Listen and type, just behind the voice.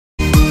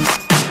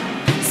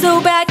So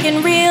back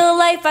in real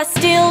life, I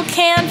still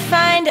can't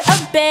find a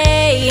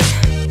bae.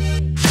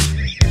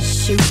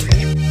 Shoot.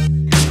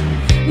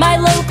 My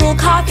local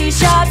coffee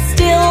shop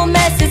still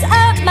messes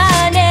up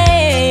my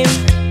name.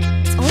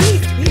 It's only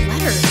 3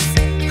 letters.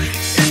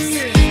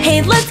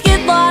 Hey, let's get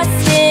lost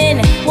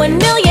in 1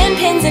 million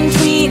pins and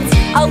tweets.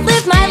 I'll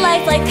live my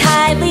life like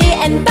Kylie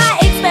and buy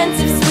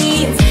expensive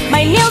sweets.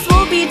 My nails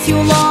will be too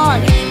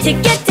long to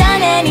get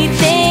done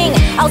anything.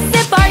 I'll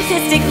sip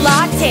artistic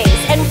lattes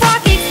and